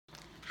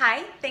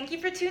Hi, thank you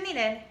for tuning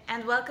in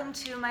and welcome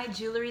to my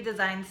jewelry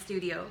design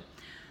studio.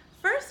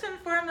 First and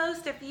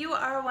foremost, if you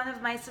are one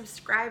of my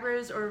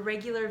subscribers or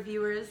regular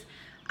viewers,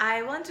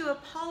 I want to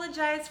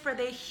apologize for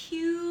the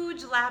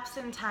huge lapse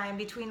in time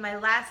between my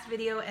last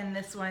video and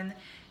this one,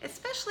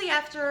 especially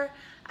after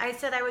I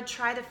said I would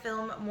try to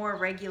film more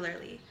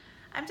regularly.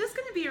 I'm just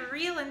going to be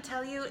real and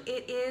tell you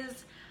it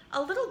is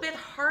a little bit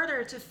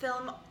harder to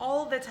film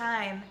all the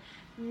time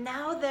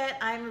now that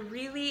I'm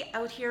really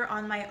out here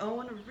on my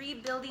own,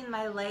 rebuilding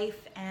my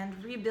life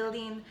and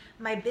rebuilding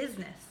my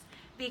business.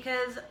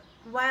 Because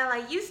while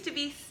I used to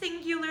be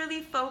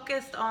singularly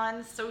focused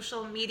on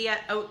social media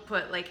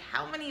output, like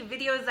how many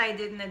videos I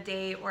did in a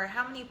day or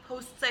how many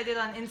posts I did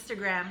on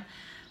Instagram,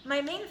 my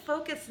main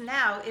focus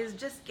now is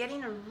just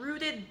getting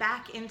rooted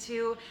back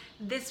into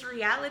this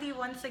reality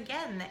once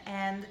again.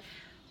 And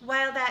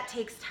while that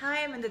takes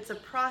time and it's a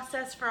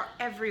process for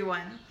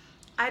everyone,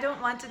 I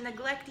don't want to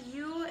neglect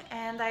you,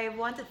 and I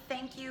want to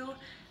thank you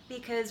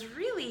because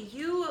really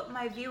you,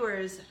 my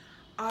viewers,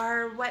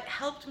 are what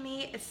helped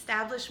me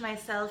establish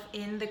myself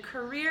in the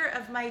career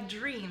of my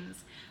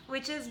dreams,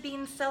 which is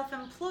being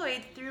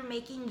self-employed through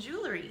making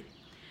jewelry.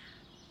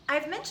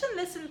 I've mentioned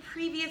this in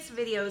previous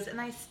videos and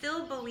I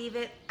still believe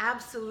it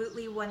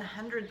absolutely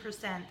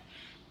 100%.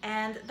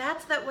 And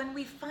that's that when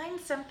we find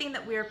something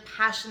that we're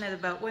passionate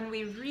about, when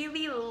we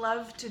really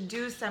love to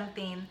do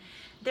something,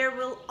 there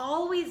will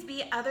always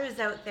be others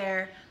out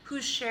there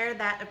who share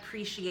that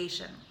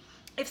appreciation.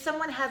 If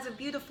someone has a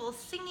beautiful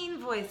singing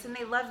voice and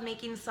they love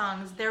making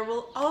songs, there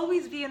will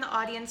always be an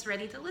audience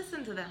ready to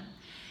listen to them.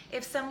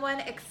 If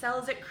someone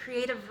excels at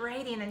creative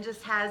writing and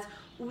just has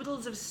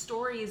oodles of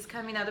stories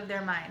coming out of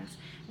their minds,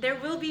 there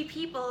will be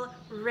people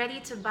ready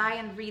to buy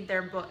and read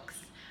their books.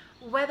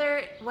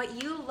 Whether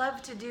what you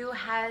love to do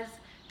has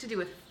to do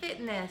with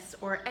fitness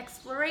or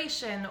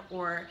exploration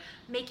or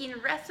making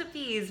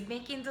recipes,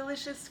 making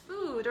delicious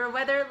food, or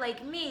whether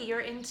like me, you're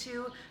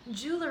into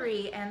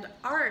jewelry and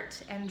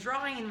art and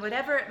drawing,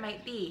 whatever it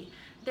might be,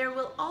 there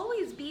will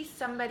always be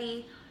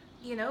somebody,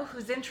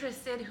 who's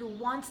interested, who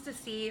wants to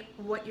see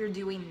what you're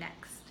doing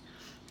next.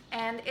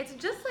 And it's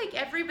just like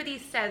everybody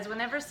says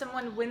whenever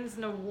someone wins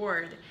an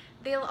award,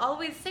 they'll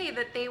always say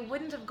that they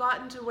wouldn't have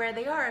gotten to where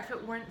they are if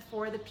it weren't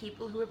for the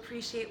people who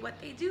appreciate what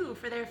they do,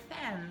 for their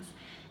fans.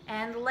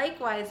 And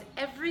likewise,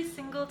 every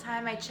single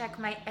time I check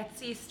my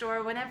Etsy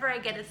store, whenever I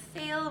get a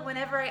sale,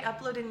 whenever I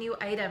upload a new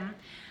item,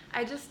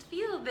 I just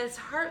feel this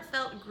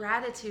heartfelt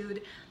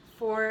gratitude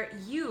for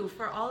you,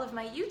 for all of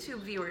my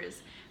YouTube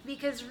viewers,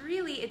 because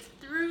really it's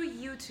through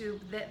YouTube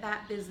that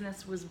that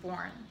business was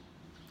born.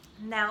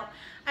 Now,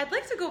 I'd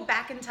like to go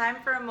back in time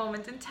for a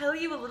moment and tell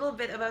you a little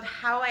bit about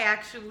how I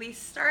actually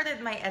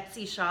started my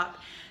Etsy shop,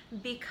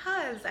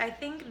 because I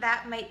think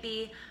that might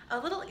be a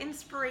little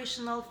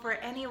inspirational for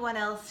anyone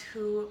else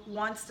who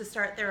wants to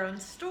start their own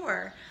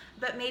store,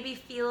 but maybe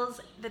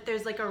feels that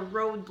there's like a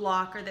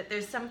roadblock or that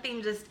there's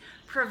something just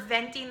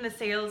preventing the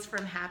sales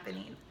from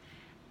happening.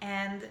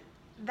 And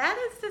that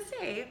is to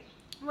say,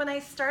 when I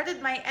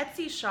started my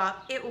Etsy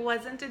shop, it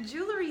wasn't a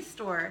jewelry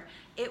store.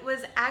 It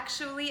was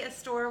actually a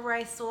store where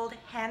I sold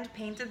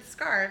hand-painted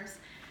scarves,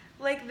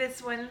 like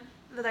this one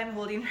that I'm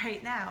holding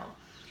right now.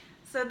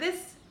 So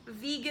this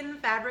vegan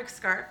fabric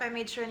scarf, I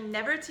made sure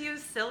never to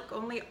use silk,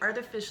 only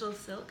artificial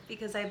silk,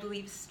 because I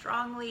believe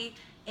strongly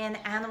in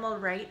animal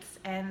rights,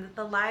 and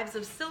the lives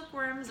of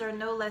silkworms are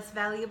no less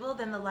valuable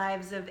than the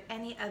lives of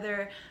any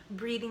other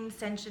breathing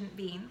sentient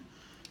being.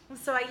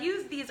 So I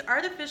used these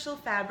artificial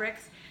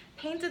fabrics,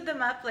 painted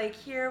them up like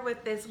here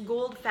with this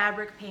gold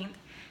fabric paint,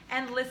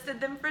 and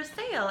listed them for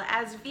sale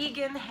as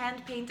vegan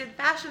hand-painted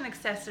fashion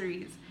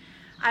accessories.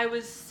 I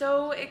was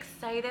so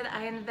excited.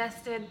 I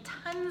invested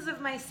tons of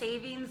my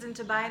savings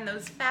into buying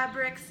those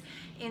fabrics,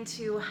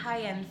 into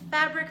high-end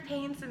fabric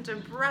paints, into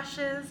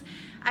brushes.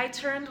 I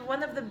turned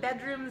one of the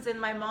bedrooms in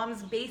my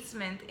mom's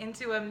basement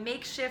into a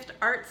makeshift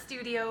art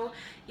studio,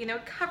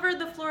 covered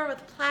the floor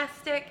with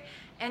plastic,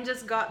 and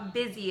just got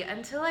busy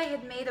until I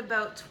had made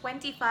about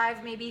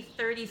 25, maybe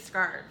 30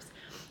 scarves.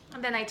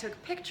 And then I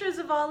took pictures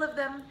of all of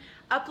them,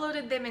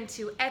 uploaded them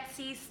into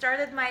Etsy,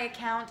 started my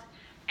account,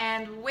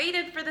 and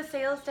waited for the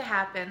sales to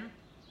happen,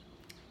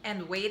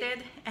 and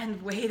waited and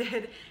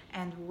waited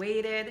and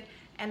waited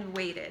and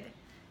waited.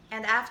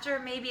 And after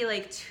maybe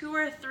like 2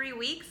 or 3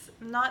 weeks,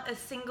 not a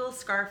single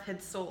scarf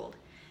had sold.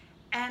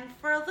 And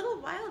for a little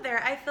while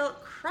there, I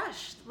felt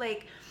crushed.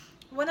 Like,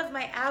 one of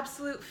my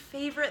absolute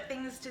favorite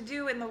things to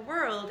do in the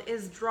world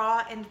is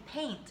draw and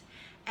paint.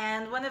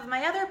 And one of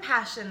my other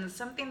passions,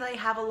 something that I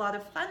have a lot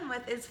of fun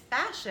with, is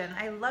fashion.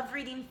 I love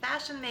reading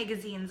fashion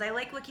magazines. I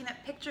like looking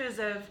at pictures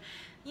of,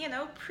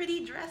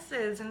 pretty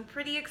dresses and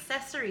pretty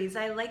accessories.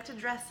 I like to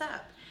dress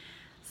up.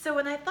 So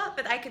when I thought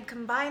that I could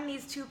combine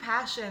these two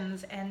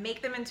passions and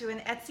make them into an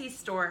Etsy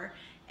store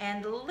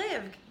and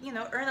live,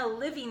 earn a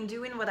living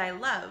doing what I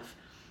love,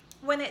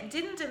 when it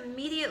didn't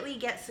immediately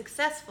get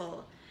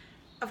successful,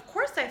 of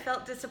course I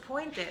felt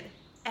disappointed.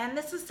 And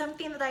this is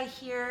something that I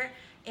hear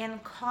in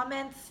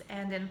comments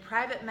and in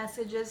private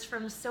messages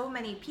from so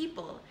many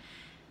people.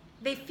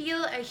 they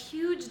feel a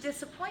huge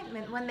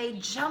disappointment when they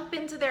jump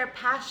into their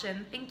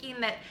passion thinking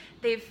that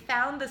they've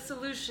found the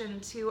solution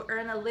to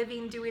earn a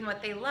living doing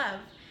what they love,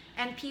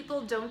 and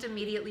people don't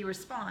immediately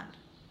respond.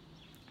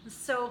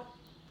 So,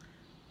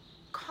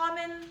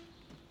 common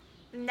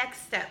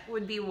next step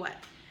would be what?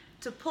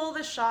 To pull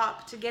the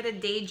shop, to get a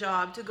day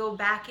job, to go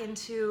back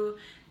into,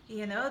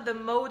 the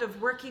mode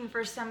of working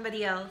for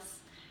somebody else.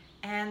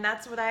 And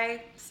that's what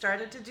I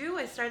started to do.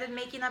 I started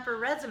making up a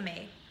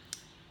resume.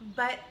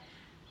 But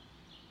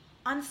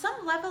on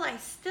some level, I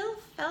still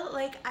felt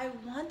like I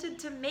wanted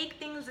to make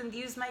things and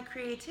use my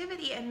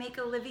creativity and make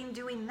a living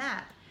doing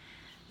that.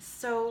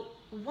 So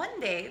one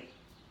day,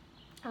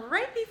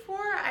 right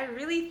before I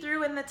really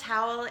threw in the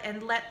towel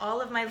and let all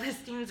of my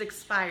listings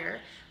expire,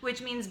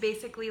 which means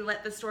basically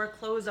let the store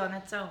close on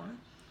its own,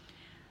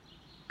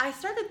 I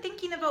started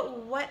thinking about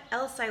what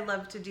else I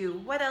love to do,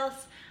 what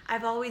else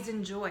I've always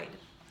enjoyed.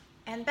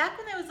 And back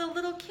when I was a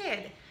little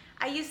kid,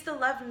 I used to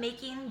love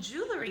making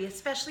jewelry,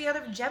 especially out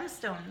of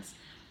gemstones.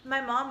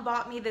 My mom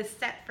bought me this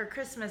set for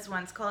Christmas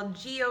once called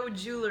Geo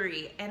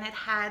Jewelry, and it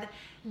had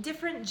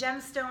different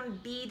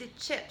gemstone bead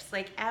chips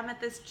like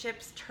amethyst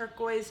chips,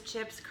 turquoise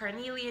chips,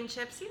 carnelian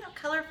chips,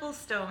 colorful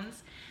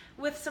stones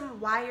with some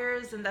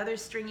wires and other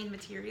stringing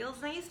materials.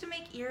 And I used to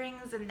make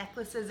earrings and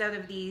necklaces out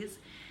of these.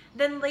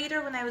 Then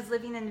later, when I was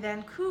living in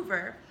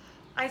Vancouver,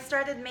 I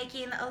started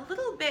making a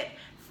little bit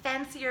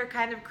fancier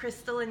kind of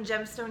crystal and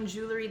gemstone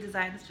jewelry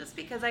designs just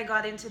because I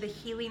got into the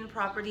healing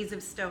properties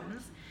of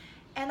stones.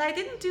 And I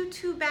didn't do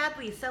too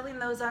badly selling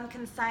those on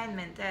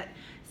consignment at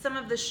some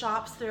of the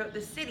shops throughout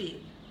the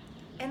city.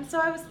 And so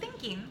I was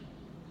thinking,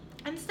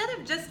 instead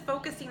of just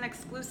focusing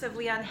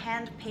exclusively on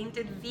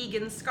hand-painted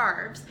vegan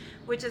scarves,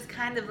 which is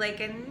kind of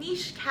like a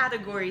niche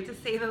category to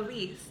say the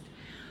least,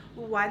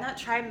 why not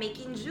try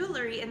making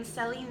jewelry and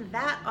selling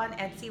that on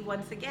Etsy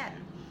once again?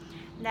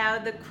 Now,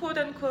 the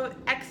quote-unquote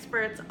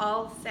experts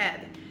all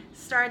said,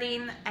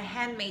 starting a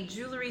handmade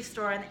jewelry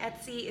store on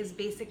Etsy is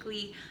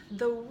basically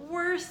the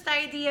worst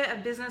idea a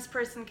business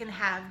person can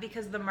have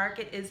because the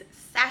market is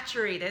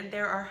saturated.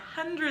 There are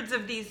hundreds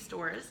of these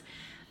stores.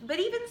 But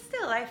even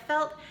still, I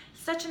felt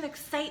such an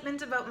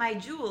excitement about my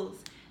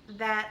jewels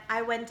that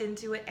I went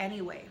into it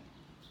anyway.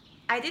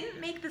 I didn't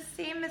make the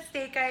same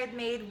mistake I had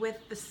made with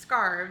the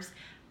scarves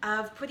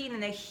of putting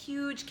in a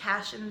huge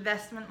cash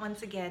investment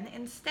once again.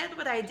 Instead,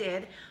 what I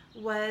did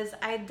was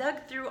I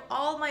dug through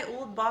all my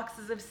old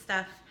boxes of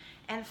stuff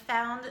and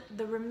found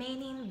the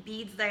remaining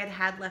beads that I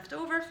had left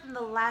over from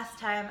the last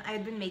time I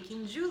had been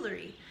making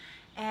jewelry.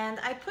 And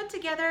I put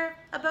together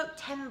about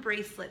 10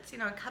 bracelets,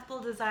 a couple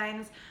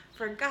designs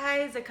for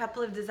guys, a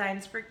couple of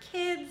designs for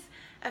kids,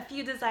 a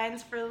few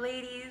designs for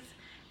ladies,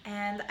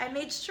 and I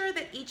made sure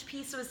that each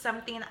piece was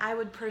something I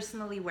would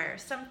personally wear,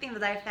 something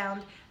that I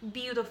found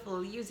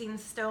beautiful, using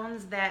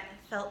stones that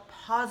felt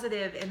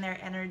positive in their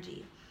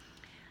energy.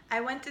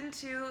 I went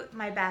into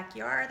my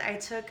backyard. I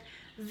took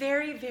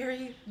very,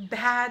 very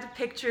bad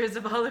pictures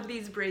of all of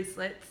these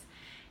bracelets,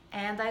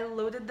 and I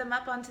loaded them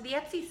up onto the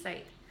Etsy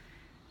site.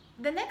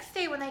 The next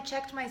day when I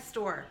checked my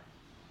store,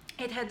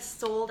 it had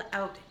sold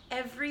out.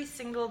 Every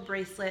single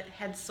bracelet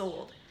had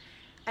sold.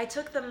 I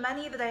took the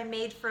money that I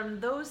made from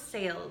those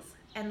sales,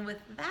 and with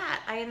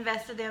that, I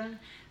invested in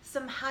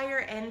some higher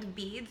end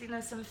beads,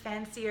 some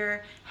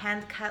fancier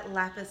hand-cut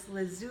lapis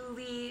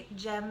lazuli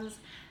gems,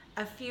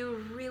 a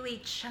few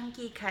really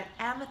chunky cut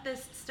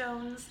amethyst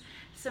stones,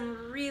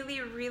 some really,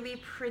 really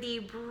pretty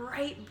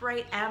bright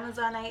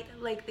Amazonite,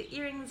 like the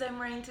earrings I'm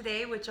wearing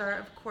today, which are,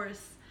 of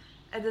course,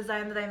 a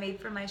design that I made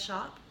for my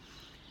shop.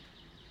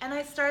 And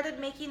I started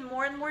making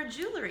more and more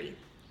jewelry.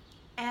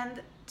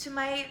 And to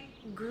my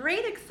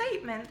great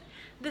excitement,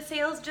 the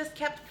sales just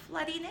kept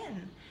flooding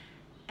in.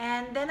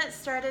 And then it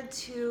started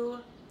to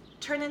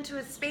turn into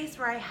a space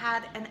where I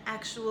had an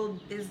actual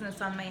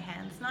business on my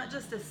hands, not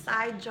just a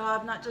side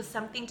job, not just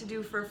something to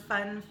do for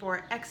fun,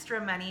 for extra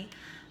money,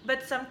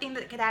 but something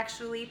that could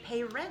actually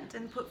pay rent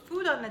and put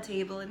food on the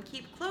table and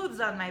keep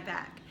clothes on my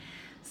back.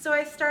 So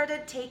I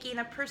started taking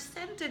a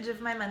percentage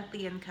of my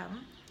monthly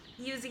income,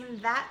 using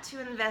that to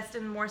invest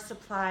in more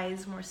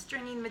supplies, more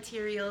stringing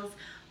materials,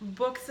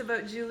 books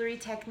about jewelry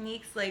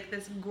techniques like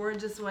this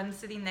gorgeous one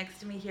sitting next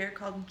to me here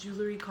called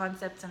Jewelry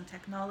Concepts and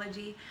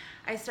Technology.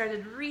 I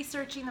started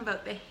researching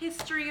about the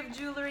history of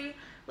jewelry,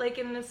 like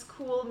in this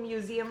cool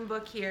museum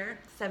book here,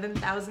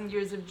 7,000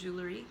 Years of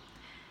Jewelry.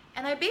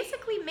 And I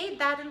basically made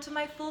that into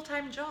my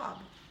full-time job.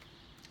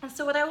 And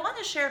so what I want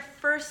to share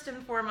first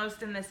and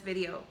foremost in this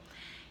video,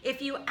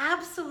 if you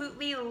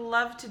absolutely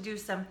love to do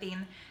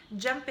something,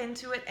 jump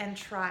into it and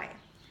try.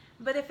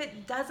 But if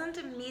it doesn't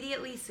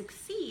immediately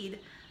succeed,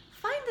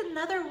 find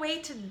another way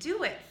to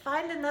do it.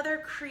 Find another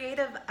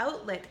creative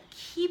outlet.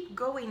 Keep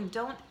going.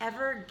 Don't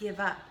ever give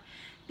up.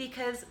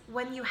 Because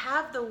when you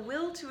have the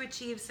will to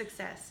achieve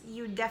success,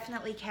 you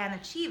definitely can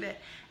achieve it,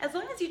 as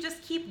long as you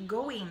just keep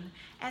going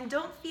and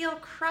don't feel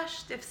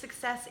crushed if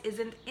success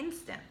isn't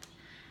instant.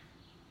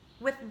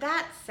 With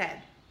that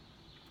said,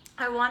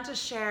 I want to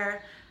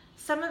share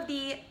some of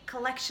the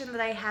collection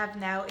that I have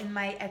now in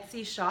my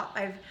Etsy shop.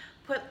 I've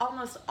put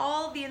almost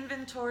all the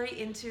inventory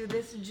into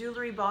this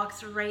jewelry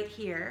box right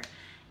here.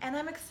 And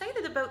I'm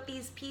excited about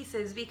these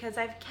pieces because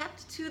I've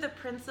kept to the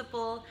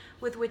principle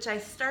with which I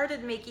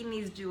started making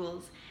these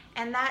jewels,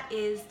 and that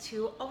is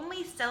to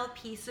only sell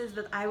pieces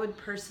that I would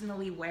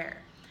personally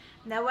wear.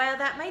 Now, while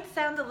that might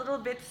sound a little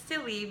bit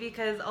silly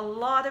because a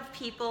lot of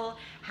people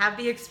have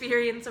the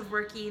experience of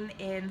working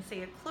in,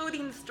 say, a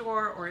clothing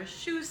store or a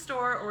shoe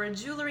store or a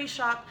jewelry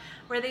shop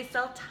where they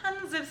sell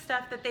tons of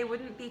stuff that they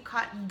wouldn't be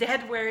caught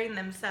dead wearing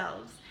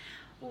themselves.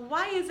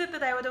 Why is it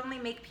that I would only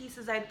make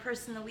pieces I'd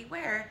personally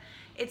wear?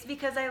 It's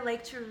because I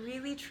like to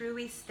really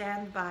truly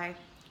stand by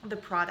the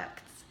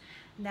products.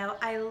 Now,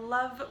 I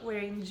love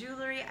wearing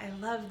jewelry. I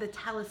love the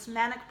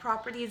talismanic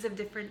properties of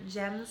different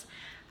gems.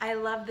 I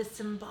love the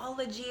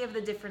symbology of the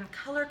different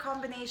color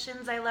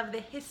combinations. I love the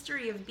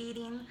history of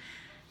beading.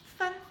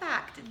 Fun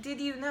fact,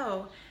 did you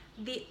know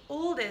the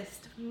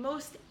oldest,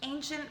 most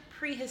ancient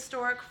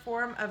prehistoric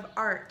form of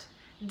art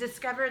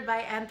discovered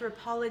by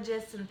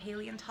anthropologists and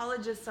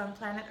paleontologists on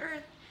planet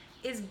Earth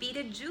is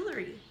beaded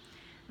jewelry?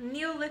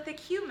 Neolithic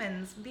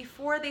humans,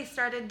 before they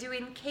started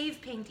doing cave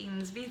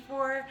paintings,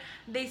 before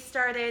they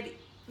started,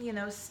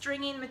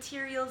 stringing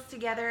materials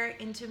together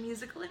into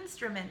musical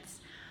instruments,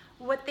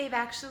 what they've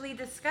actually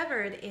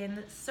discovered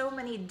in so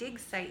many dig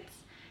sites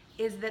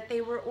is that they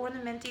were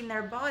ornamenting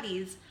their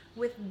bodies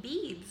with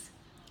beads.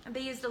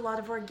 They used a lot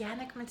of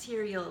organic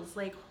materials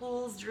like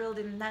holes drilled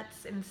in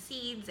nuts and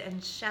seeds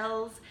and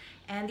shells,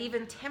 and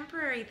even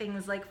temporary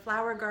things like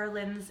flower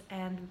garlands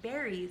and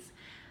berries.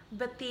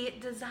 But the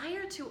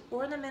desire to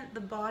ornament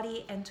the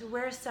body and to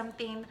wear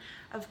something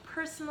of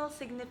personal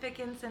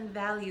significance and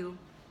value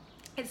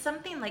is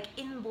something like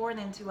inborn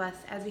into us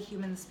as a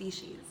human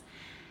species.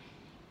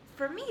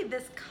 For me,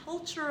 this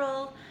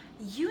cultural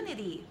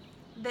unity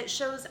that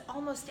shows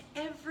almost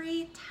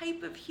every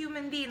type of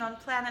human being on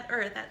planet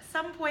Earth at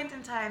some point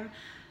in time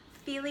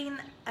feeling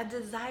a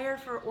desire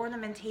for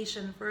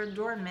ornamentation, for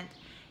adornment.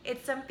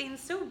 It's something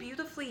so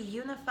beautifully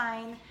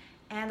unifying,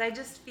 and I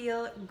just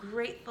feel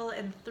grateful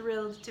and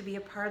thrilled to be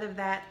a part of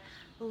that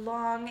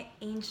long,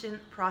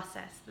 ancient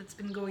process that's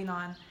been going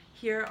on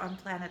here on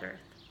planet Earth.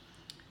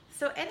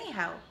 So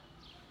anyhow,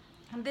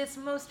 this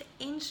most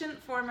ancient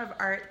form of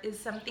art is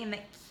something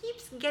that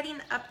keeps getting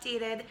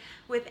updated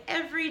with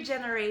every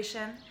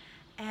generation,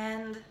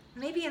 and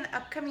maybe in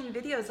upcoming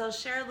videos I'll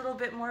share a little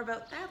bit more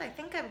about that. I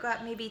think I've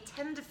got maybe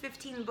 10 to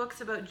 15 books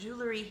about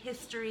jewelry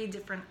history,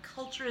 different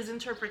cultures,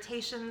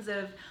 interpretations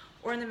of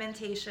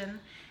ornamentation,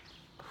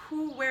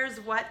 who wears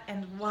what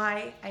and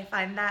why. I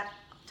find that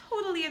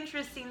totally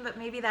interesting, but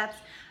maybe that's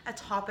a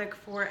topic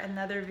for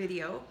another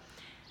video.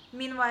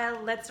 Meanwhile,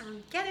 let's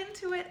get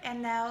into it,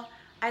 and now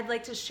I'd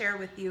like to share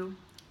with you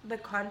the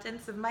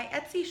contents of my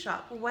Etsy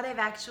shop, what I've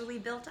actually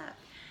built up.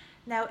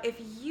 Now, if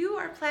you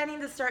are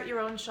planning to start your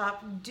own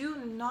shop, do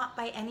not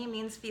by any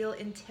means feel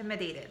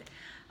intimidated.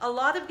 A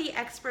lot of the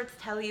experts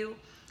tell you,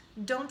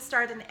 don't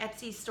start an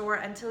Etsy store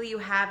until you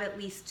have at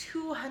least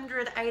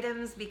 200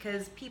 items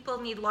because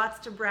people need lots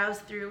to browse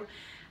through.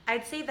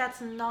 I'd say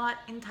that's not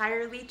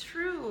entirely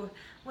true.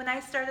 When I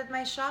started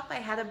my shop, I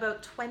had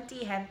about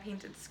 20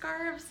 hand-painted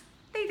scarves.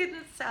 They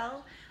didn't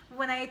sell.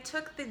 When I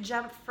took the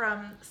jump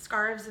from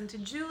scarves into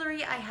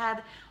jewelry, I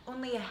had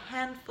only a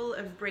handful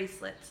of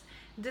bracelets,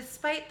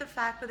 despite the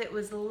fact that it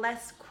was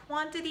less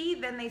quantity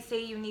than they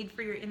say you need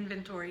for your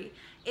inventory.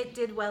 It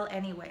did well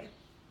anyway.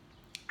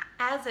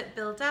 As it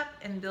built up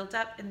and built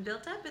up and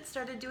built up, it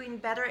started doing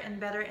better and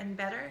better and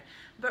better.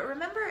 But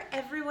remember,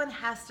 everyone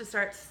has to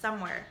start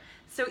somewhere.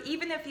 So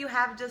even if you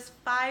have just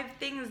 5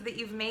 things that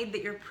you've made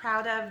that you're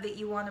proud of, that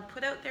you want to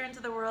put out there into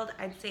the world,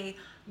 I'd say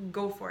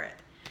go for it.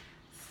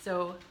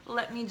 So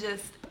let me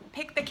just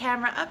pick the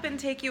camera up and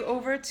take you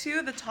over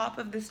to the top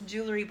of this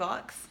jewelry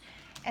box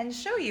and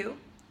show you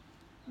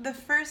the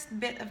first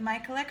bit of my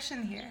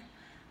collection here.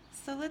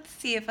 So let's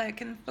see if I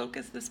can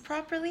focus this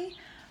properly.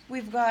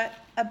 We've got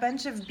a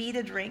bunch of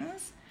beaded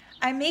rings.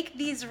 I make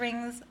these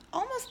rings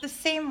almost the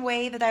same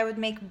way that I would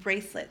make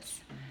bracelets.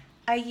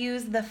 I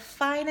use the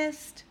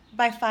finest,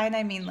 by fine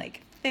I mean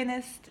like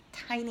thinnest,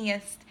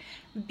 tiniest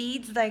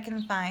beads that I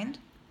can find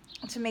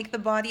to make the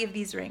body of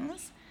these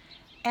rings.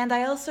 And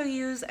I also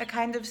use a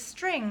kind of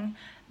string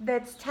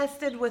that's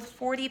tested with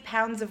 40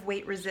 pounds of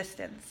weight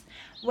resistance.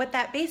 What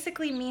that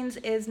basically means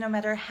is no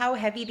matter how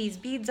heavy these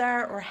beads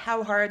are or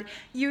how hard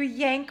you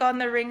yank on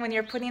the ring when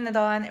you're putting it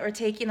on or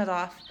taking it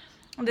off,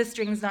 the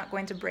string's not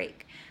going to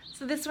break.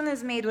 So this one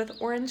is made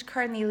with orange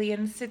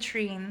carnelian,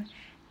 citrine,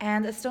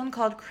 and a stone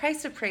called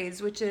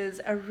chrysoprase, which is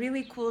a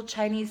really cool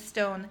Chinese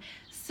stone,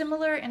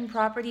 similar in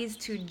properties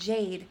to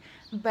jade,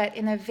 but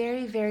in a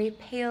very, very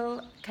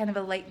pale, kind of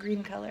a light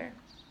green color.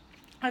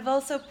 I've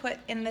also put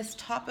in this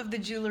top of the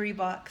jewelry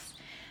box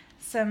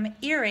some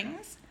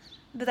earrings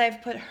that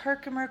I've put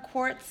Herkimer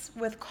quartz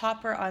with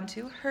copper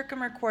onto.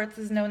 Herkimer quartz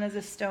is known as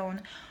a stone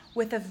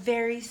with a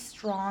very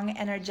strong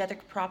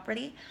energetic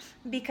property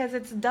because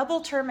it's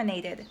double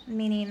terminated,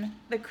 meaning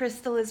the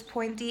crystal is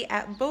pointy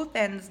at both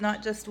ends,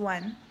 not just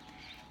one.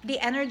 The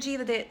energy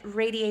that it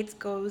radiates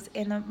goes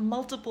in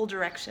multiple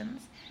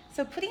directions.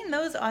 So putting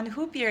those on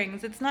hoop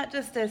earrings, it's not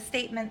just a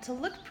statement to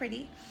look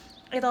pretty,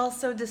 it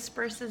also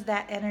disperses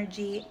that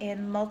energy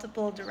in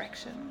multiple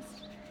directions.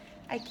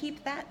 I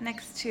keep that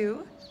next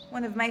to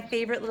one of my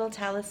favorite little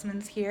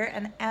talismans here,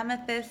 an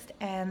amethyst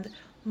and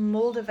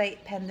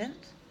moldavite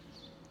pendant.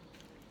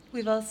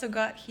 We've also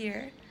got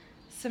here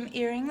some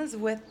earrings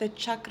with the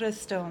chakra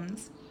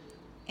stones.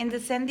 In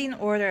descending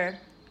order,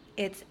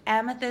 it's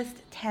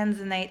amethyst,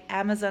 tanzanite,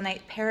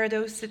 amazonite,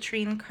 peridot,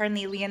 citrine,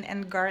 carnelian,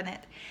 and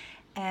garnet.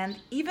 And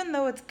even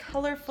though it's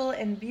colorful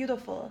and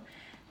beautiful,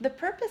 the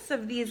purpose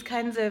of these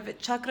kinds of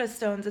chakra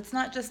stones, it's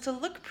not just to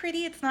look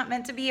pretty, it's not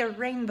meant to be a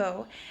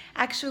rainbow.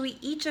 Actually,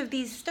 each of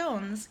these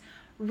stones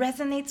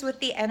resonates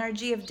with the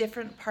energy of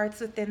different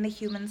parts within the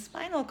human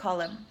spinal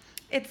column.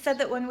 It's said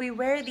that when we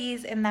wear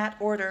these in that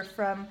order,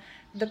 from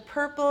the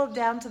purple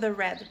down to the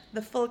red,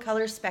 the full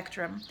color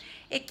spectrum,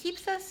 it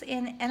keeps us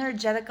in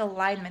energetic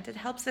alignment. It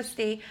helps us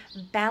stay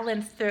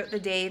balanced throughout the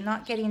day,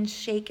 not getting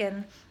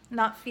shaken,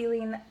 not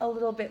feeling a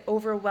little bit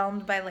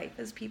overwhelmed by life,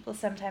 as people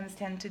sometimes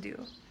tend to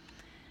do.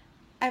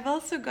 I've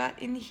also got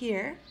in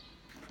here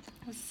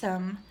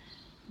some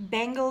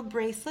bangle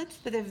bracelets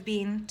that have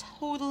been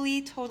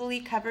totally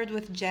covered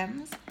with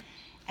gems,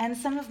 and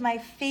some of my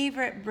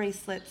favorite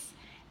bracelets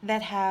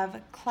that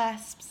have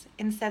clasps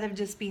instead of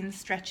just being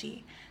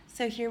stretchy.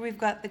 So here we've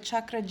got the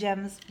chakra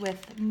gems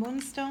with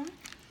moonstone.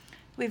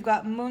 We've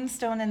got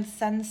moonstone and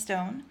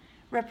sunstone,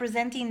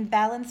 representing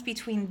balance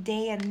between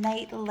day and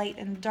night, light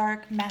and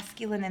dark,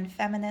 masculine and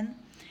feminine.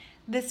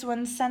 This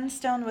one,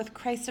 sunstone with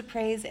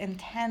chrysoprase and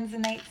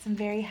tanzanite, some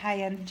very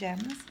high-end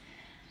gems.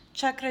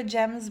 Chakra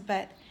gems,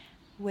 but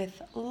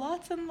with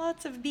lots and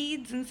lots of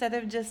beads instead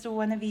of just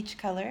one of each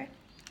color.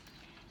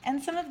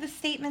 And some of the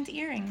statement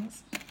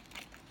earrings.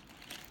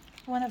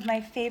 One of my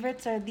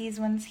favorites are these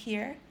ones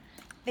here.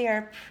 They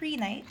are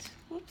prehnite,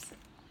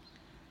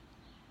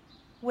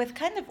 with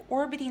kind of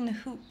orbiting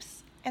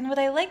hoops. And what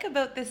I like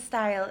about this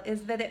style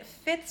is that it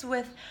fits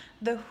with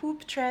the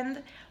hoop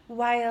trend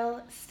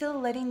while still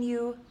letting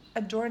you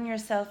adorn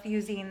yourself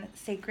using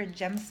sacred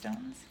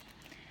gemstones.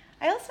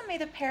 I also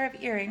made a pair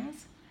of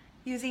earrings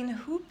using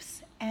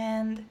hoops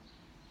and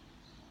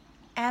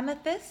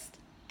amethyst,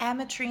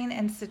 ametrine,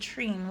 and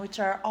citrine, which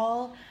are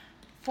all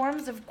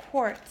forms of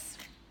quartz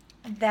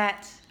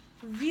that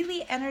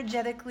really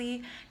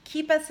energetically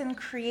keep us in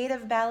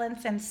creative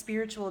balance and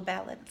spiritual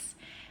balance.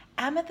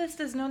 Amethyst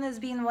is known as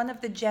being one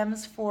of the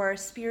gems for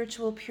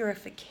spiritual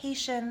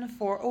purification,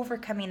 for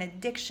overcoming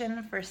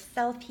addiction, for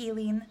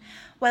self-healing,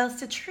 while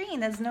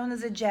citrine is known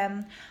as a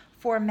gem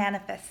for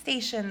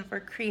manifestation, for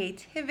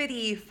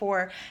creativity,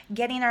 for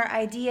getting our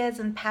ideas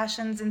and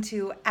passions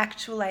into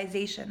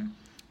actualization.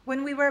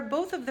 When we wear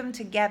both of them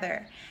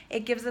together,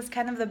 it gives us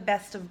kind of the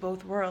best of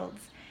both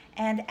worlds.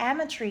 And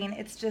ametrine,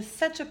 it's just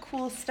such a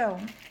cool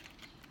stone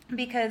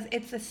because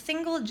it's a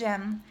single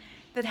gem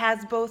that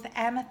has both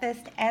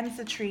amethyst and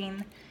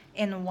citrine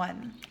in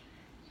one.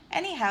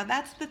 Anyhow,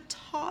 that's the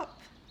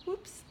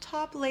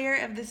top layer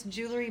of this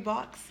jewelry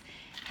box.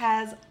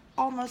 Has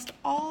almost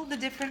all the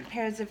different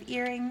pairs of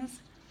earrings.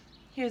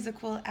 Here's a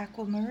cool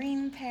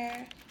aquamarine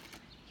pair.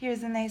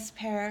 Here's a nice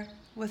pair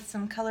with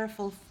some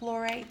colorful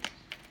fluorite.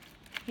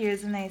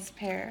 Here's a nice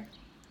pair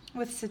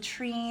with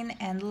citrine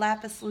and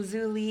lapis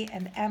lazuli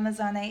and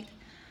amazonite.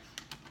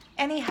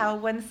 Anyhow,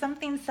 when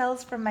something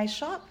sells from my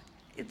shop,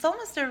 it's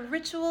almost a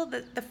ritual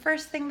that the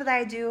first thing that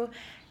I do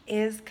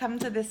is come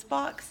to this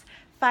box,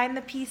 find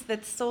the piece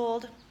that's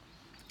sold,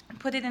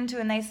 put it into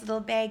a nice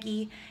little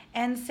baggie,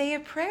 and say a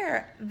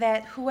prayer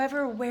that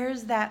whoever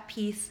wears that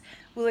piece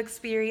will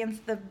experience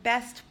the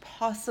best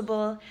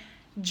possible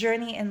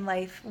journey in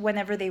life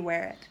whenever they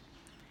wear it.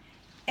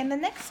 In the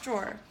next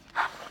drawer,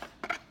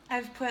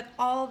 I've put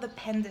all the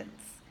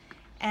pendants.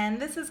 And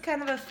this is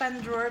kind of a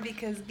fun drawer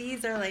because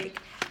these are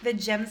like the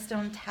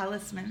gemstone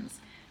talismans.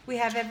 We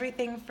have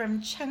everything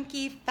from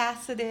chunky,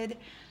 faceted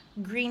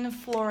green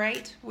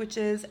fluorite, which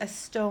is a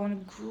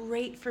stone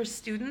great for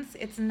students.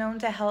 It's known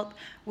to help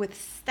with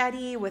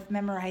study, with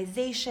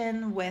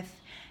memorization, with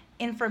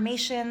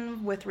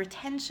information, with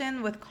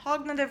retention, with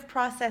cognitive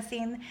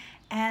processing,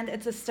 and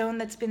it's a stone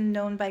that's been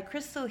known by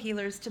crystal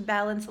healers to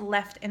balance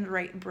left and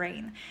right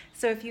brain.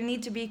 So if you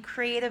need to be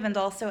creative and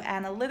also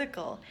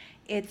analytical,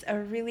 it's a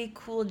really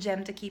cool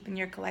gem to keep in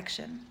your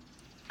collection.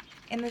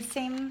 In the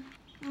same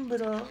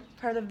little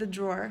part of the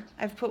drawer,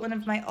 I've put one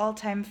of my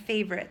all-time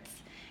favorites.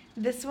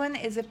 This one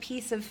is a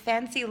piece of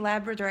fancy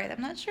labradorite.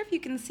 I'm not sure if you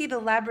can see the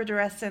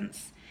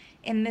labradorescence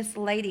in this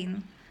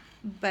lighting,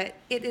 but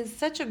it is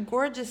such a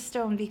gorgeous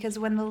stone because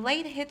when the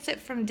light hits it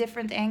from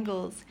different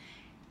angles,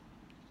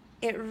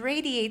 it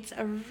radiates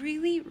a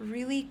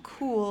really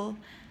cool,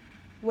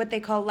 what they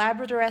call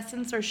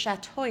labradorescence or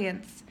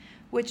chatoyance,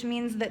 which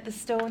means that the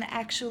stone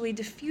actually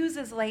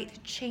diffuses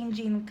light,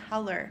 changing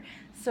color.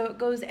 So it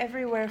goes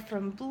everywhere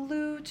from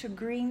blue to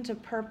green to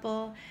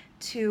purple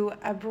to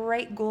a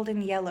bright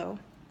golden yellow.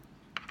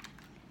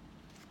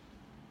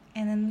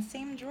 And in the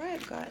same drawer,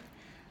 I've got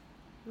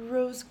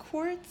rose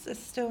quartz, a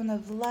stone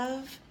of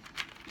love.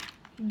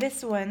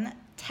 This one,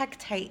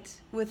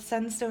 Tektite with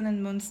Sunstone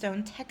and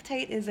Moonstone.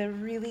 Tektite is a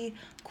really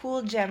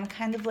cool gem,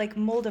 kind of like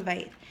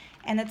Moldavite,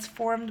 and it's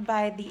formed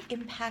by the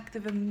impact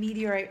of a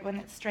meteorite when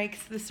it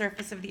strikes the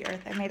surface of the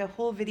earth. I made a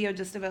whole video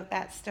just about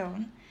that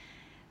stone.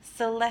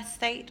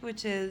 Celestite,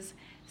 which is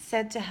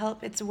said to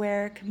help its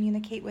wearer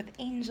communicate with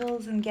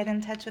angels and get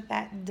in touch with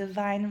that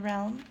divine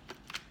realm.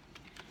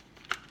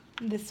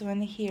 This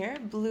one here,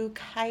 blue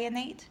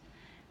kyanite,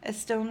 a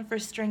stone for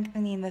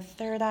strengthening the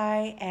third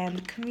eye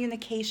and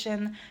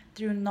communication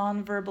through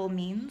nonverbal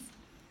means.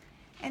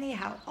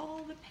 Anyhow,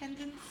 all the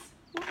pendants,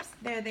 whoops,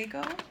 there they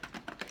go.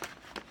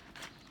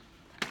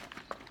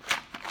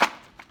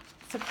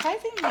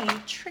 Surprisingly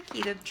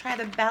tricky to try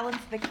to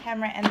balance the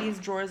camera and these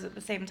drawers at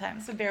the same time,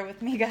 so bear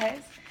with me,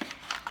 guys.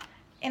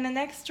 In the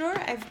next drawer,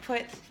 I've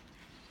put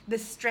the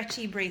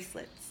stretchy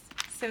bracelets.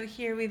 So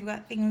here we've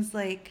got things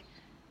like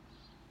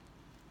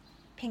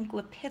pink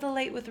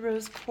lepidolite with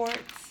rose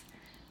quartz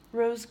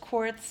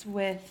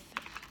with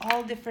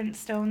all different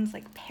stones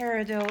like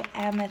peridot,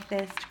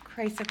 amethyst,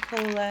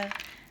 chrysocolla,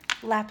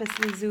 lapis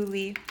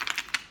lazuli.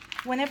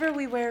 Whenever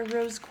we wear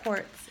rose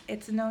quartz,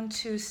 it's known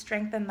to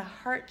strengthen the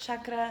heart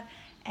chakra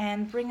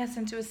and bring us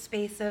into a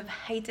space of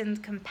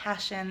heightened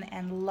compassion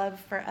and love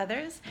for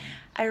others.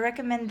 I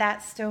recommend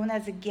that stone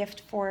as a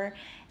gift for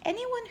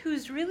anyone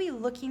who's really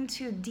looking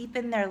to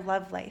deepen their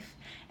love life.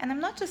 And I'm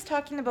not just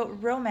talking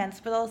about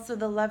romance, but also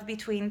the love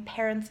between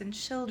parents and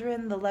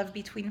children, the love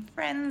between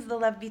friends, the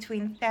love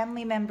between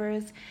family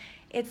members.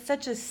 It's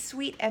such a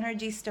sweet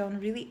energy stone.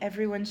 Really,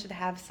 everyone should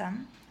have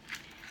some.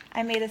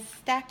 I made a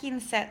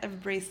stacking set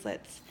of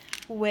bracelets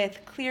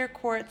with clear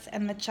quartz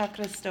and the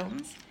chakra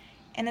stones.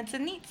 And it's a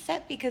neat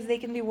set because they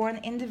can be worn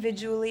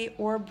individually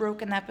or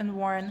broken up and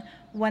worn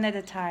one at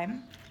a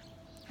time.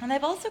 And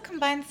I've also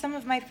combined some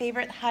of my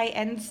favorite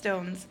high-end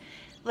stones,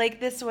 like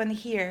this one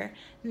here,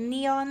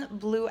 neon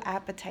blue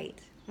apatite,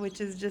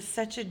 which is just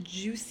such a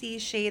juicy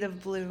shade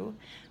of blue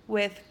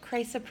with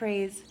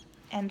chrysoprase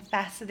and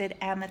faceted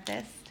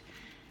amethyst,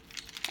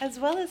 as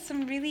well as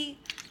some really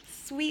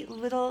sweet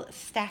little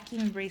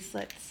stacking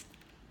bracelets,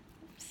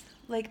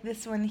 like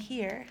this one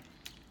here,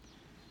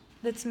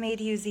 that's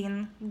made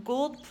using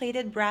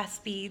gold-plated brass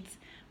beads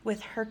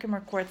with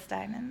Herkimer quartz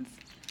diamonds.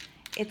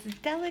 It's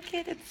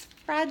delicate, it's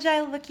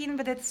fragile looking,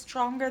 but it's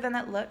stronger than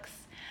it looks.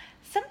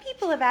 Some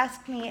people have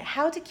asked me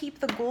how to keep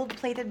the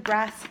gold-plated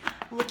brass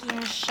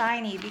looking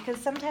shiny, because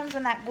sometimes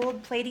when that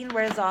gold plating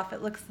wears off,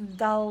 it looks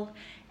dull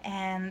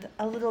and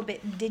a little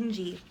bit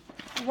dingy.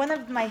 One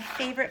of my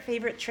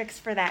favorite tricks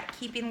for that,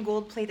 keeping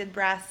gold-plated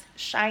brass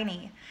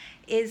shiny,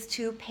 is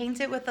to paint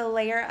it with a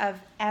layer of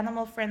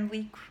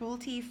animal-friendly,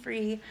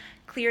 cruelty-free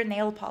clear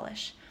nail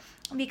polish,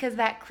 because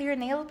that clear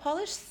nail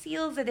polish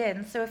seals it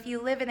in. So if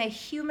you live in a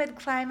humid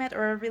climate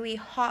or a really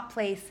hot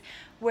place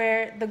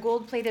where the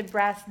gold-plated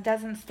brass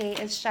doesn't stay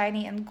as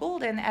shiny and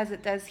golden as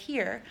it does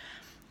here,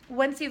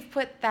 once you've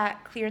put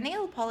that clear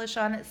nail polish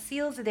on, it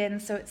seals it in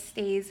so it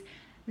stays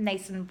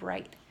nice and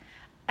bright.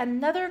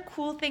 Another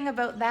cool thing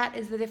about that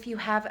is that if you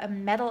have a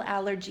metal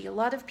allergy, a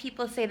lot of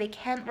people say they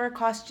can't wear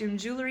costume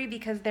jewelry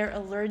because they're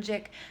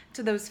allergic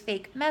to those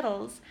fake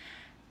metals.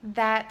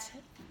 That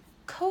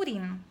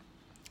coating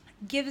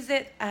gives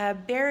it a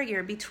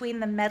barrier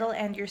between the metal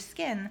and your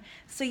skin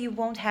so you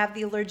won't have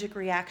the allergic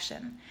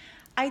reaction.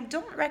 I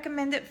don't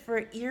recommend it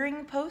for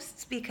earring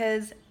posts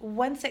because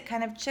once it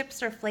kind of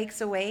chips or flakes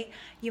away,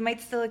 you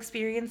might still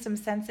experience some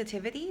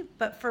sensitivity,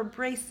 but for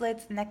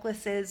bracelets,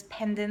 necklaces,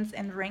 pendants,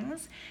 and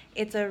rings,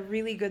 it's a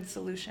really good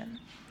solution.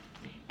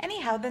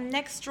 Anyhow, the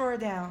next drawer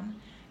down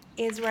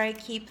is where I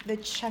keep the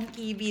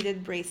chunky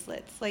beaded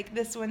bracelets, like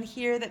this one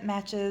here that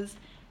matches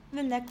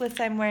the necklace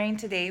I'm wearing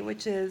today,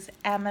 which is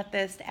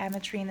amethyst,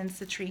 ametrine, and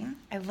citrine.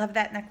 I love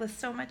that necklace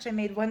so much. I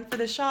made one for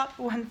the shop,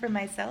 one for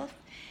myself.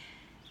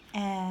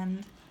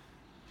 And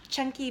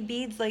chunky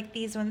beads like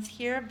these ones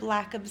here,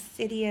 black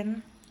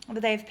obsidian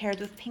that I've paired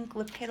with pink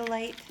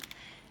lepidolite.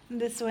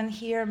 This one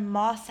here,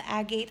 moss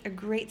agate, a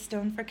great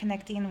stone for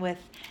connecting with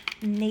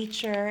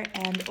nature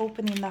and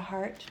opening the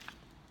heart.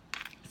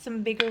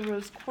 Some bigger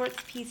rose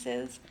quartz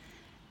pieces,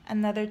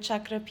 another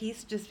chakra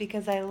piece just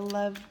because I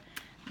love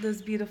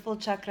those beautiful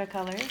chakra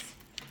colors.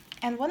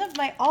 And one of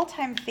my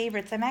all-time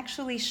favorites, I'm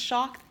actually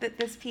shocked that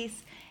this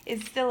piece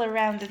is still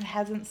around and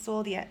hasn't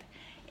sold yet,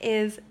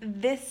 is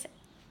this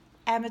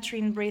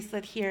ametrine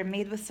bracelet here,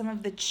 made with some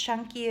of the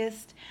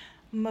chunkiest,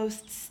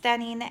 most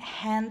stunning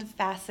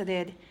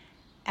hand-faceted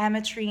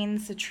ametrine,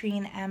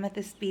 citrine,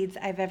 amethyst beads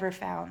I've ever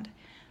found.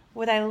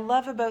 What I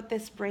love about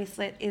this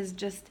bracelet is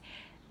just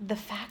the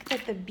fact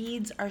that the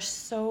beads are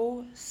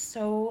so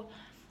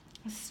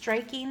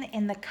striking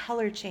in the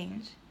color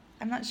change.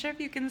 I'm not sure if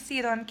you can see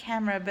it on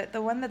camera, but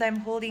the one that I'm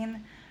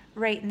holding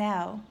right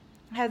now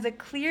has a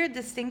clear,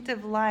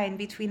 distinctive line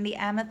between the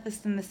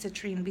amethyst and the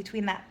citrine,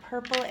 between that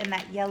purple and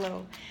that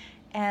yellow.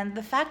 And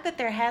the fact that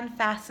they're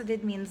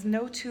hand-faceted means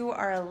no two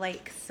are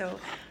alike. So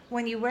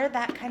when you wear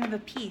that kind of a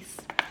piece,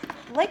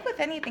 like with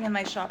anything in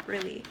my shop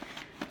really,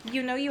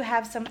 you know you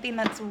have something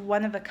that's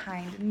one of a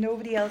kind.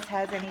 Nobody else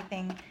has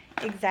anything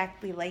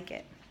exactly like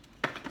it.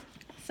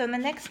 So in the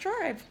next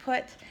drawer, I've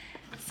put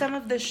some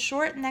of the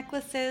short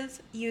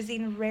necklaces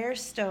using rare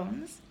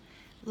stones,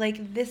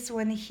 like this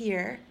one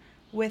here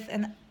with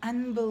an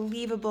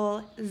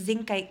unbelievable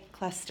zincite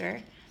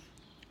cluster.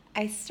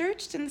 I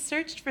searched and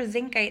searched for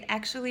zincite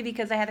actually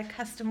because I had a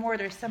custom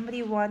order.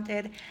 Somebody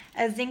wanted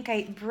a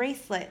zincite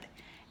bracelet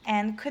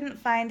and couldn't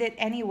find it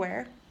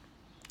anywhere.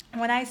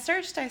 When I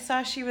searched, I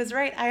saw she was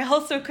right. I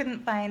also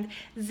couldn't find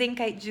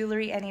zincite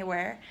jewelry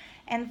anywhere.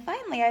 And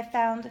finally, I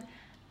found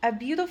a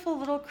beautiful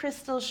little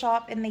crystal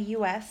shop in the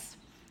US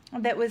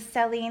that was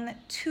selling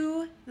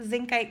 2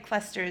 zincite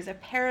clusters, a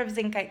pair of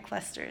zincite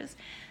clusters.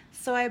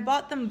 So I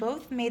bought them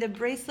both, made a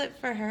bracelet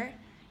for her,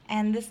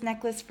 and this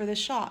necklace for the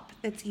shop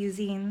that's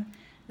using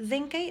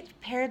zincite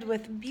paired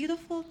with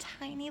beautiful,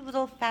 tiny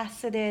little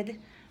faceted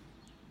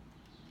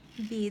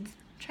beads.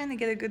 I'm trying to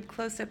get a good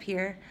close-up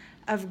here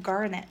of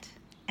garnet.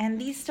 And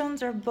these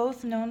stones are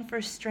both known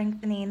for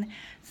strengthening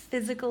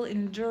physical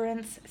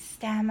endurance,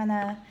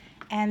 stamina,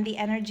 and the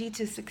energy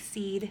to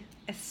succeed,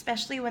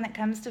 especially when it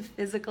comes to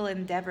physical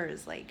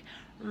endeavors like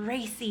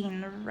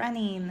racing,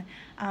 running,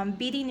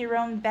 beating your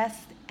own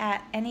best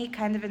at any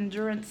kind of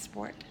endurance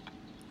sport.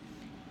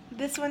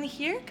 This one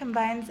here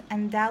combines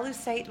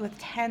andalusite with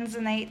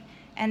tanzanite,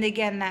 and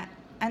again, that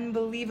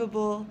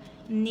unbelievable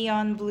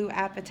neon blue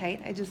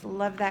apatite. I just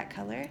love that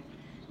color.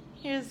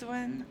 Here's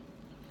one.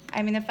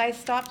 I mean, if I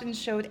stopped and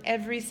showed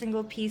every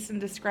single piece and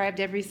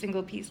described every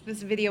single piece,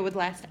 this video would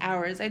last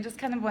hours. I just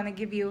kind of want to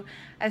give you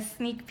a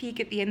sneak peek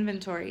at the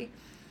inventory.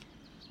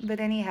 But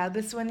anyhow,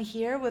 this one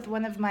here with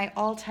one of my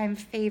all-time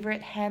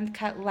favorite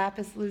hand-cut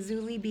lapis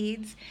lazuli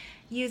beads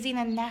using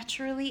a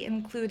naturally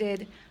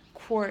included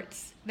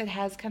quartz that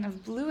has kind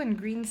of blue and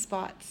green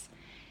spots.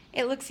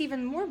 It looks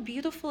even more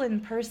beautiful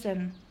in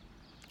person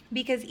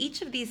because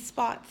each of these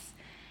spots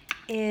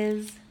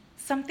is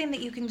something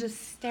that you can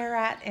just stare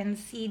at and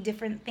see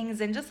different things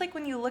in. Just like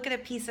when you look at a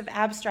piece of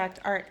abstract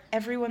art,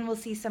 everyone will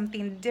see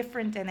something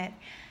different in it.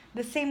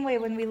 The same way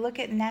when we look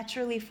at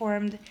naturally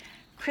formed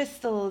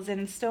crystals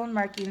and stone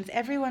markings,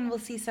 everyone will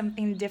see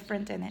something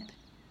different in it.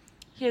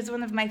 Here's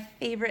one of my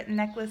favorite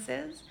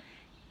necklaces.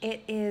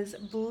 It is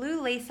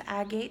blue lace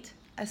agate,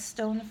 a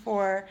stone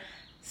for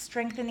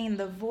strengthening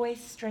the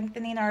voice,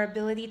 strengthening our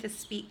ability to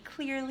speak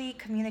clearly,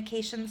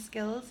 communication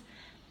skills,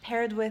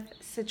 paired with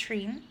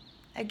citrine.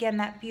 Again,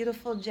 that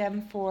beautiful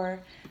gem for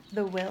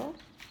the will.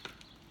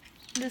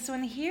 This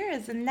one here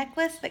is a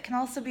necklace that can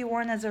also be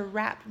worn as a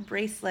wrap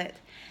bracelet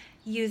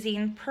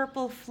using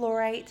purple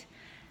fluorite,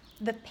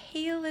 the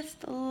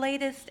palest,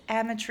 lightest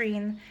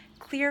ametrine,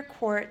 clear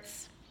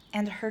quartz,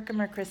 and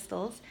Herkimer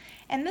crystals.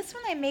 And this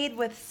one I made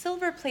with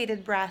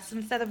silver-plated brass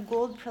instead of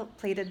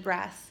gold-plated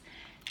brass,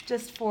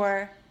 just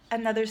for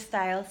another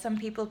style. Some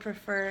people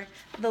prefer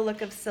the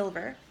look of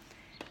silver.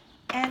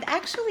 And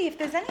actually, if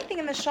there's anything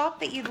in the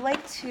shop that you'd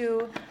like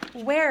to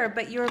wear,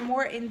 but you're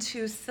more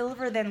into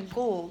silver than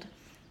gold,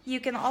 you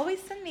can always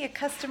send me a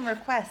custom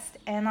request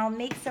and I'll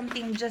make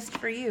something just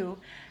for you.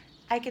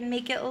 I can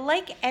make it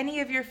like any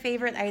of your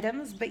favorite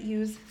items, but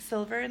use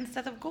silver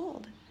instead of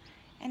gold.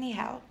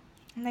 Anyhow,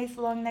 a nice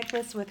long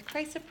necklace with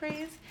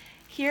chrysoprase.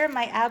 Here,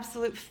 my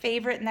absolute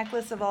favorite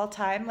necklace of all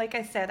time. Like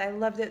I said, I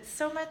loved it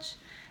so much,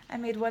 I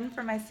made one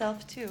for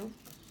myself too,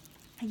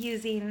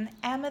 using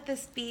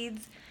amethyst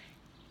beads,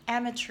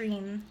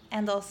 ametrine,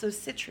 and also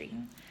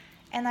citrine.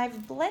 And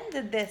I've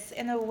blended this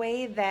in a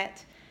way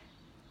that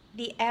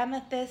the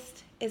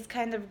amethyst is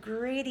kind of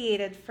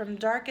gradiated from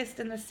darkest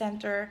in the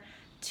center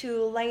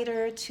to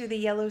lighter to the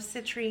yellow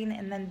citrine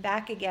and then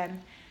back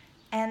again.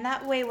 And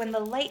that way when the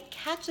light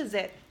catches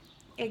it,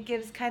 it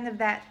gives kind of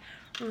that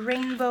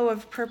rainbow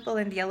of purple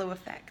and yellow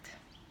effect.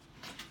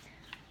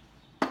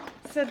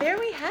 So there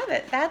we have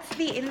it. That's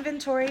the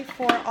inventory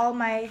for all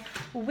my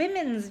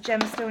women's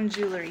gemstone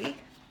jewelry.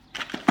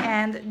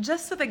 And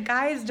just so the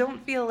guys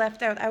don't feel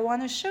left out, I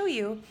want to show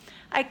you,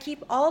 I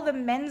keep all the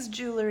men's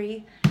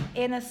jewelry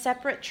in a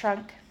separate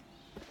trunk.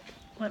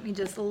 Let me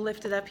just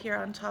lift it up here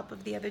on top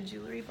of the other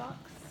jewelry box.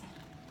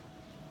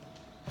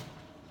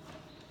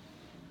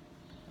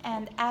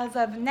 And as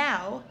of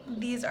now,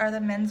 these are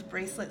the men's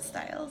bracelet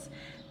styles.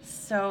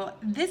 So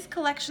this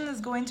collection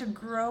is going to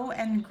grow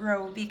and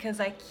grow because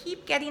I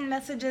keep getting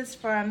messages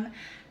from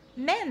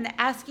men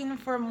asking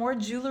for more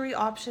jewelry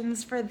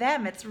options for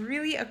them. It's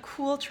really a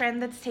cool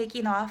trend that's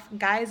taking off.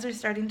 Guys are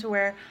starting to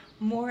wear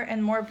more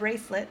and more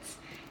bracelets.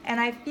 And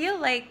I feel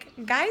like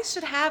guys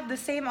should have the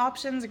same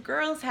options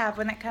girls have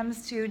when it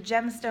comes to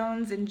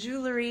gemstones and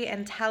jewelry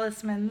and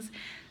talismans.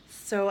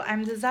 So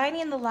I'm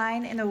designing the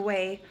line in a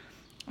way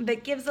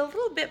that gives a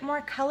little bit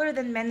more color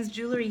than men's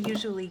jewelry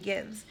usually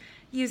gives,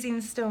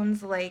 using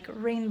stones like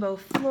rainbow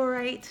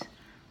fluorite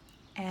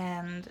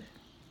and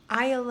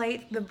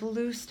iolite, the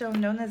blue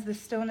stone known as the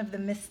stone of the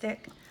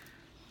mystic.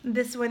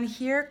 This one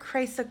here,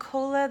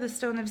 chrysocolla, the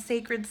stone of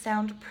sacred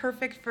sound,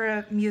 perfect for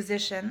a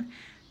musician,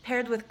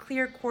 paired with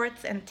clear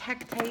quartz and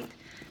tektite.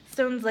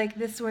 Stones like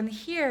this one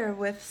here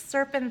with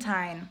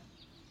serpentine,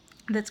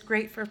 that's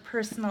great for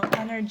personal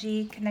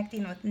energy,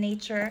 connecting with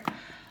nature.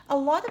 A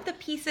lot of the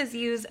pieces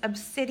use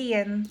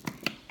obsidian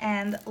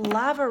and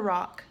lava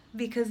rock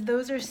because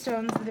those are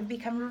stones that have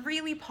become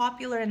really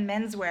popular in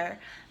menswear.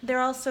 They're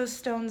also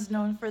stones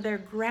known for their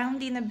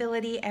grounding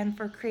ability and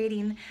for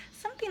creating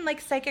something like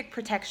psychic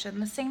protection,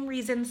 the same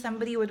reason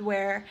somebody would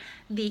wear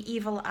the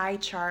evil eye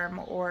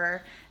charm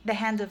or the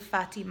hand of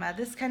Fatima.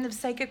 This kind of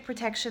psychic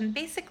protection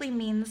basically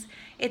means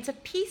it's a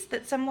piece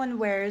that someone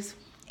wears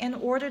in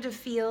order to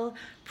feel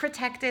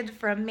protected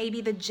from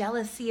maybe the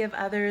jealousy of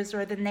others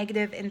or the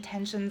negative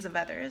intentions of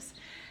others.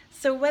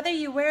 So whether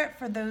you wear it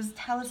for those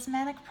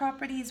talismanic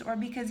properties or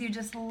because you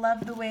just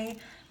love the way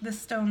the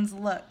stones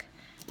look,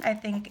 I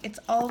think it's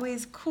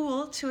always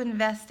cool to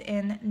invest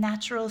in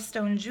natural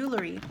stone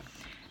jewelry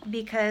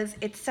because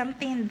it's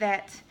something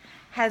that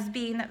has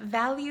been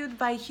valued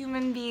by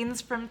human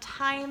beings from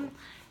time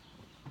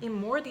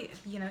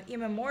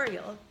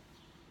immemorial,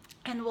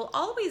 and will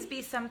always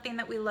be something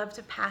that we love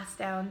to pass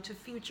down to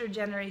future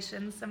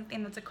generations,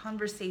 something that's a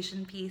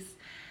conversation piece.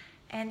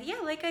 And yeah,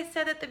 like I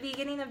said at the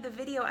beginning of the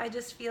video, I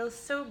just feel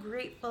so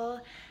grateful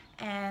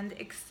and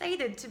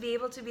excited to be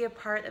able to be a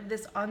part of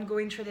this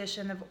ongoing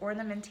tradition of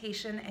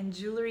ornamentation and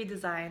jewelry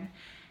design.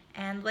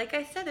 And like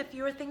I said, if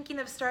you are thinking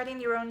of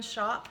starting your own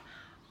shop,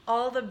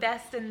 all the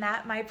best in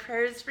that. My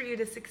prayers for you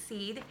to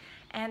succeed.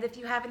 And if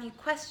you have any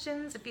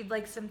questions, if you'd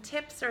like some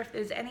tips, or if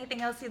there's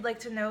anything else you'd like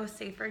to know,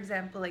 say for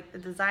example, like the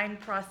design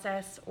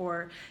process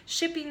or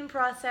shipping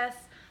process,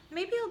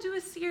 maybe I'll do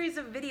a series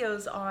of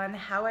videos on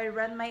how I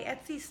run my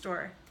Etsy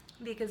store,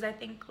 because I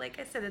think, like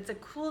I said, it's a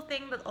cool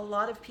thing that a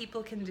lot of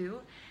people can do.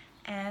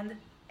 And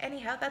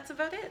anyhow, that's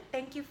about it.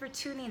 Thank you for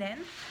tuning in.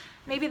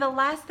 Maybe the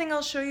last thing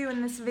I'll show you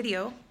in this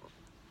video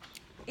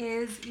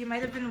is, you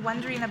might have been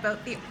wondering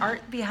about the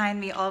art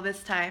behind me all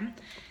this time.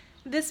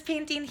 This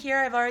painting here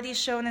I've already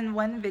shown in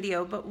one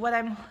video, but what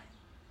I'm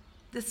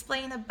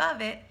displaying above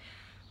it,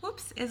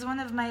 is one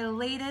of my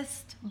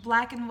latest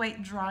black and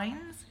white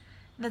drawings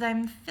that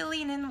I'm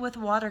filling in with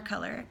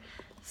watercolor.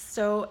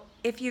 So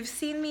if you've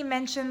seen me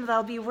mention that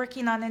I'll be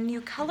working on a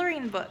new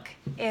coloring book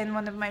in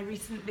one of my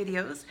recent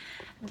videos,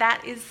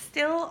 that is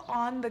still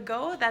on the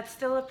go. That's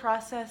still a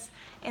process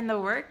in the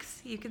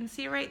works. You can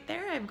see right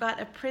there, I've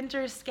got a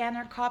printer,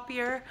 scanner,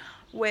 copier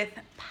with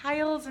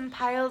piles and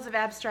piles of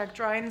abstract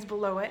drawings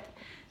below it.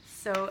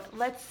 So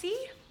let's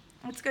see.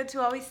 It's good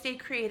to always stay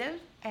creative,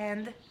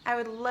 and I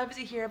would love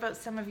to hear about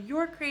some of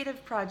your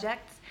creative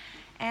projects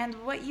and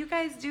what you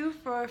guys do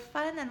for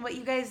fun and what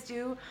you guys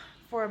do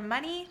for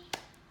money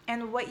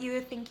and what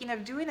you're thinking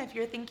of doing if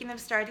you're thinking of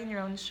starting your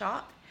own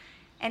shop.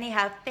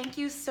 Anyhow, thank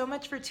you so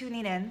much for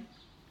tuning in.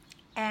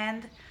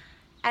 And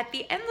at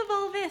the end of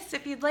all this,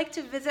 if you'd like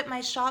to visit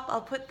my shop,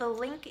 I'll put the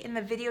link in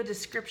the video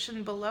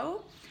description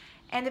below.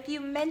 And if you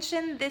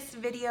mention this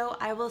video,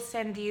 I will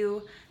send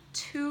you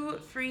 2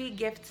 free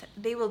gifts.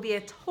 They will be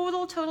a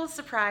total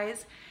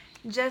surprise,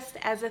 just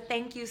as a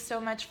thank you so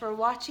much for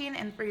watching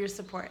and for your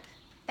support.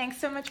 Thanks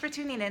so much for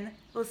tuning in.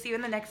 We'll see you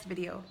in the next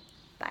video.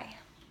 Bye.